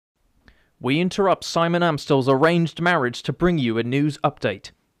We interrupt Simon Amstell's arranged marriage to bring you a news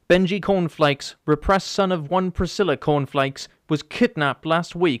update. Benji Cornflakes, repressed son of one Priscilla Cornflakes, was kidnapped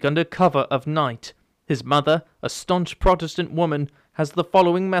last week under cover of night. His mother, a staunch Protestant woman, has the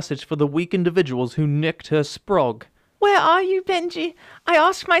following message for the weak individuals who nicked her sprog. Where are you, Benji? I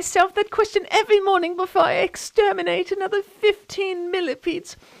ask myself that question every morning before I exterminate another 15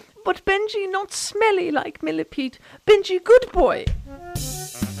 millipedes. But Benji not smelly like millipede. Benji good boy.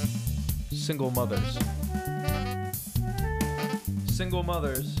 Single mothers. Single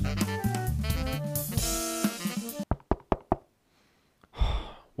mothers.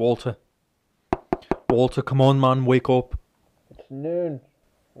 Walter. Walter, come on, man, wake up. It's noon.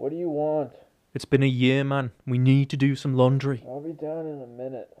 What do you want? It's been a year, man. We need to do some laundry. I'll be down in a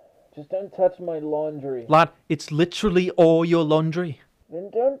minute. Just don't touch my laundry. Lad, it's literally all your laundry.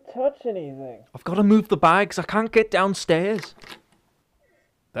 Then don't touch anything. I've got to move the bags. I can't get downstairs.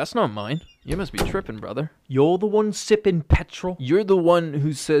 That's not mine. You must be tripping, brother. You're the one sipping petrol. You're the one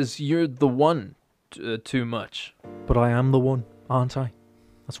who says you're the one too much. But I am the one, aren't I?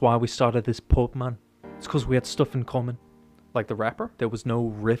 That's why we started this pub, man. It's because we had stuff in common. Like the rapper, there was no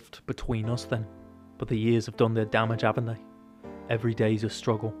rift between us then. But the years have done their damage, haven't they? Every day's a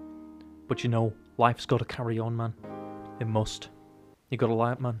struggle. But you know, life's got to carry on, man. It must. You gotta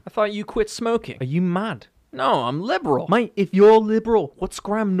lie, man. I thought you quit smoking. Are you mad? No, I'm liberal. Mate, if you're liberal, what's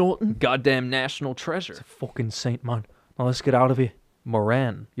Graham Norton? Goddamn national treasure. It's a fucking saint, man. Now let's get out of here.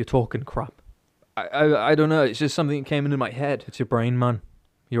 Moran, you're talking crap. I don't know, it's just something that came into my head. It's your brain, man.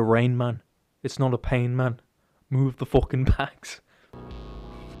 Your rain, man. It's not a pain, man. Move the fucking bags.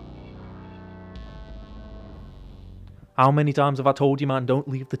 How many times have I told you, man, don't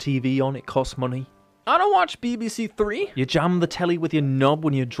leave the TV on, it costs money. I don't watch BBC 3. You jam the telly with your knob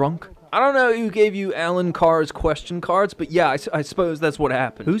when you're drunk. I don't know who gave you Alan Carr's question cards, but yeah, I suppose that's what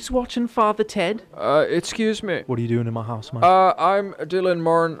happened. Who's watching Father Ted? Excuse me. What are you doing in my house, man? I'm Dylan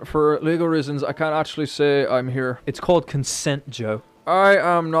Moran. For legal reasons, I can't actually say I'm here. It's called consent, Joe. I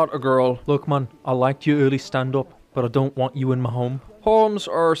am not a girl. Look, man, I liked your early stand-up, but I don't want you in my home. Homes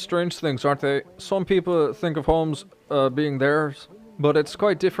are strange things, aren't they? Some people think of homes being theirs, but it's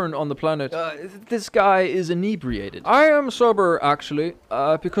quite different on the planet. This guy is inebriated. I am sober, actually.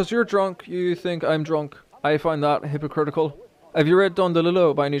 Because you're drunk, you think I'm drunk. I find that hypocritical. Have you read Don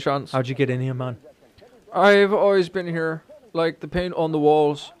DeLillo by any chance? How'd you get in here, man? I've always been here. Like the paint on the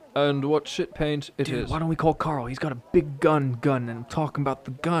walls, and what shit paint it is. Why don't we call Carl? He's got a big gun, and I'm talking about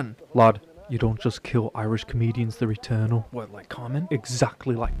the gun. Lad, you don't just kill Irish comedians, they're eternal. What, like Common?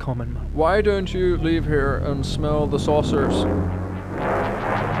 Exactly like Common, man. Why don't you leave here and smell the saucers?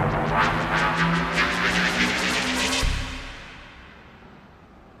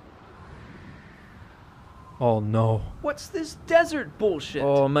 Oh no. What's this desert bullshit?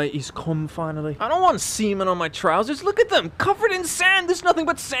 Oh mate, he's come finally. I don't want semen on my trousers. Look at them, covered in sand. There's nothing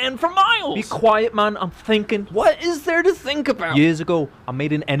but sand for miles. Be quiet, man. I'm thinking. What is there to think about? Years ago, I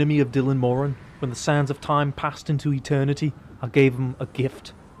made an enemy of Dylan Moran. When the sands of time passed into eternity, I gave him a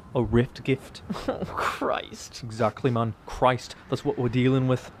gift. A rift gift. Oh, Christ. Exactly, man. Christ. That's what we're dealing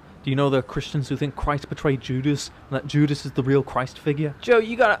with. Do you know there are Christians who think Christ betrayed Judas, and that Judas is the real Christ figure? Joe,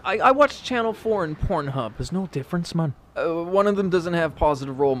 you gotta... I watch Channel 4 and Pornhub. There's no difference, man. One of them doesn't have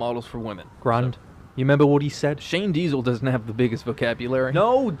positive role models for women. Grand. So. You remember what he said? Shane Diesel doesn't have the biggest vocabulary.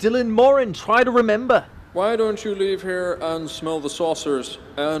 No, Dylan Moran, try to remember. Why don't you leave here and smell the saucers?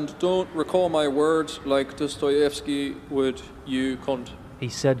 And don't recall my words like Dostoevsky would, you cunt. He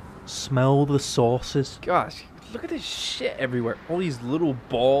said, smell the sauces. Gosh, look at this shit everywhere. All these little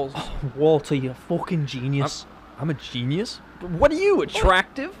balls. Oh, Walter, you're a fucking genius. I'm a genius? What are you,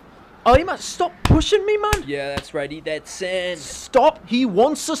 attractive? Oh, you must stop pushing me, man. Yeah, that's right. Eat that sand. Stop. He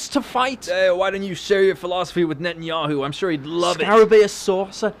wants us to fight. Why don't you share your philosophy with Netanyahu? I'm sure he'd love it. Scarabaeus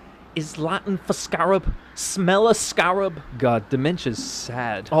saucer is Latin for scarab. Smell a scarab. God, dementia's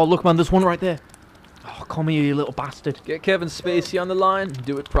sad. Oh, look, man, there's one right there. Oh, come here, you little bastard. Get Kevin Spacey on the line and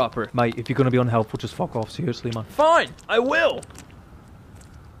do it proper. Mate, if you're going to be unhelpful, just fuck off, seriously, man. Fine, I will.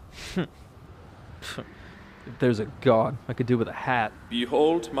 If there's a god, I could do with a hat.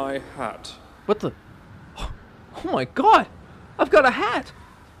 Behold my hat. What the? Oh my god, I've got a hat.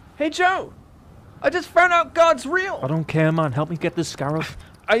 Hey, Joe, I just found out God's real. I don't care, man. Help me get this scarab.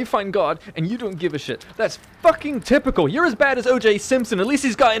 I find God, and you don't give a shit. That's fucking typical. You're as bad as O.J. Simpson. At least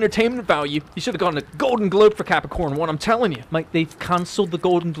he's got entertainment value. You should have gotten a Golden Globe for Capricorn 1, I'm telling you. Mate, they've cancelled the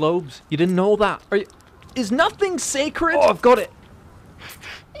Golden Globes. You didn't know that. Is nothing sacred? Oh, I've got it.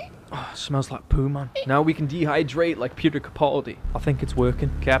 Oh, it smells like poo, man. Now we can dehydrate like Peter Capaldi. I think it's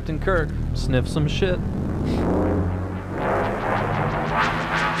working. Captain Kirk, sniff some shit.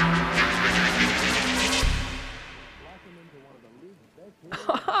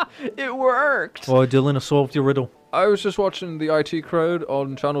 It worked! Oh, Dylan, I solved your riddle. I was just watching the IT Crowd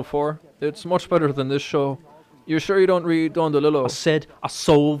on Channel 4. It's much better than this show. You sure you don't read Don DeLillo? I said I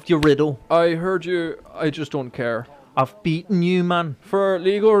solved your riddle. I heard you. I just don't care. I've beaten you, man. For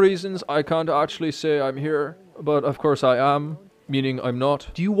legal reasons, I can't actually say I'm here. But of course I am. Meaning I'm not.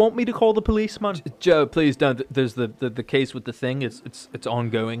 Do you want me to call the police, man? Joe, please don't. There's the case with the thing. It's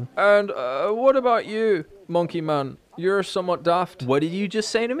ongoing. And what about you, Monkey Man? You're somewhat daft. What did you just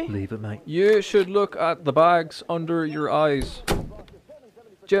say to me? Leave it, mate. You should look at the bags under your eyes.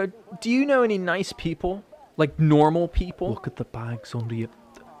 Joe, do you know any nice people? Like normal people? Look at the bags under you.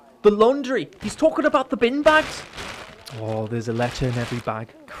 The laundry! He's talking about the bin bags! Oh, there's a letter in every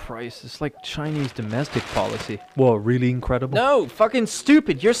bag. Christ, it's like Chinese domestic policy. Whoa, really incredible. No, fucking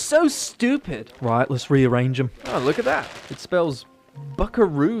stupid. You're so stupid. Right, let's rearrange them. Oh, look at that. It spells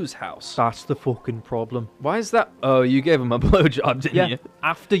Buckaroo's house. That's the fucking problem. Why is that? Oh, you gave him a blowjob, didn't you?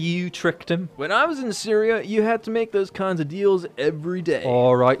 After you tricked him. When I was in Syria, you had to make those kinds of deals every day.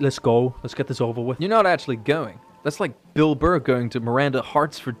 Alright, let's go. Let's get this over with. You're not actually going. That's like Bill Burr going to Miranda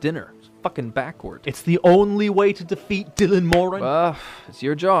Hart's for dinner. It's fucking backward. It's the only way to defeat Dylan Moran. Well, it's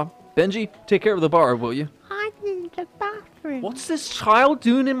your job. Benji, take care of the bar, will you? I'm in the bathroom. What's this child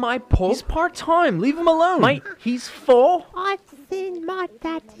doing in my pub? He's part-time. Leave him alone. Mate, he's 4. I've seen my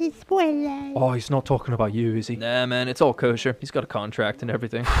daddy's willy. Oh, he's not talking about you, is he? Nah, man, it's all kosher. He's got a contract and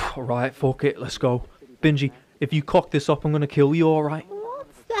everything. Alright, fuck it, let's go. Benji, if you cock this up, I'm gonna kill you, alright?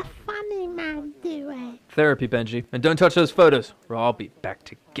 What's the funny man doing? Therapy, Benji. And don't touch those photos, or I'll be back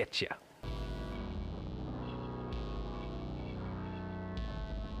to get ya.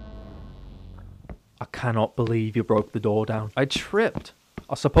 I cannot believe you broke the door down. I tripped.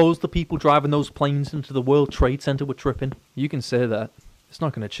 I suppose the people driving those planes into the World Trade Center were tripping. You can say that. It's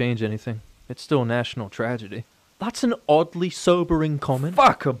not going to change anything. It's still a national tragedy. That's an oddly sobering comment.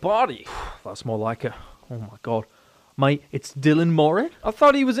 Fuck a body. That's more like it. Oh my god. Mate, it's Dylan Moran? I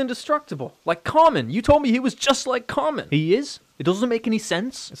thought he was indestructible. Like Common. You told me he was just like Common. He is? It doesn't make any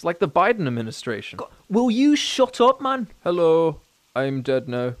sense. It's like the Biden administration. Will you shut up, man? Hello. I'm dead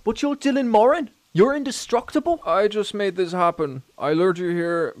now. But you're Dylan Moran. You're indestructible. I just made this happen. I lured you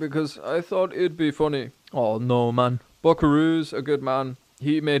here because I thought it'd be funny. Oh no, man. Buckaroo's a good man.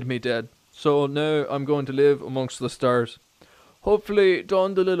 He made me dead. So now I'm going to live amongst the stars. Hopefully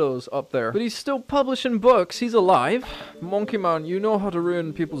Don DeLillo's up there. But he's still publishing books. He's alive. Monkey Man, you know how to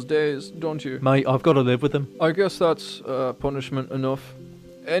ruin people's days, don't you? Mate, I've got to live with him. I guess that's punishment enough.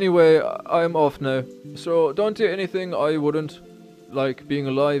 Anyway, I'm off now. So don't do anything I wouldn't. Like being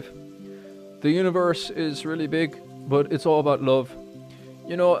alive. The universe is really big, but it's all about love.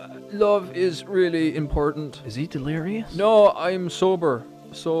 You know, love is really important. Is he delirious? No, I'm sober,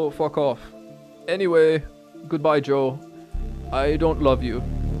 so fuck off. Anyway, goodbye, Joe. I don't love you.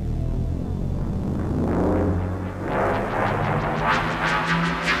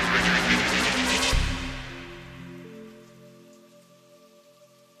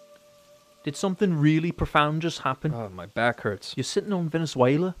 Did something really profound just happen? Oh, my back hurts. You're sitting on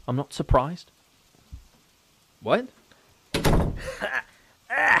Venezuela. I'm not surprised. What?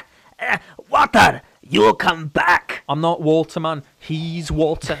 Walter, you come back. I'm not Walter, man. He's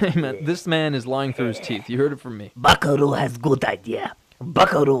Walter. Hey, man, this man is lying through his teeth. You heard it from me. Buckaroo has good idea.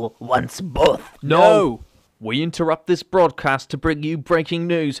 Buckaroo wants both. No! We interrupt this broadcast to bring you breaking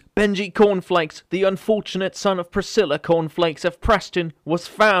news. Benji Cornflakes, the unfortunate son of Priscilla Cornflakes of Preston, was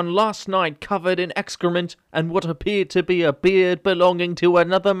found last night covered in excrement and what appeared to be a beard belonging to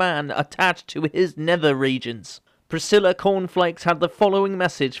another man attached to his nether regions. Priscilla Cornflakes had the following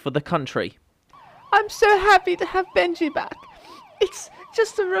message for the country. I'm so happy to have Benji back. It's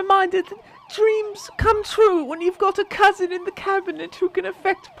just a reminder that dreams come true when you've got a cousin in the cabinet who can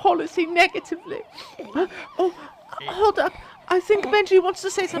affect policy negatively. Oh, hold up. I think Benji wants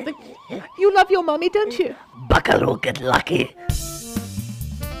to say something. You love your mummy, don't you? Buckaroo get lucky.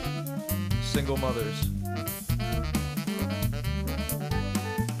 Single mothers.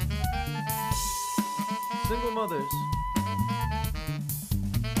 Single mothers.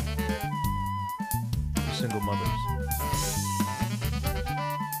 Single mothers.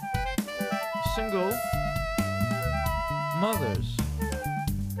 Single mothers.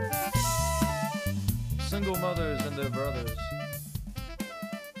 Single mothers and their brothers.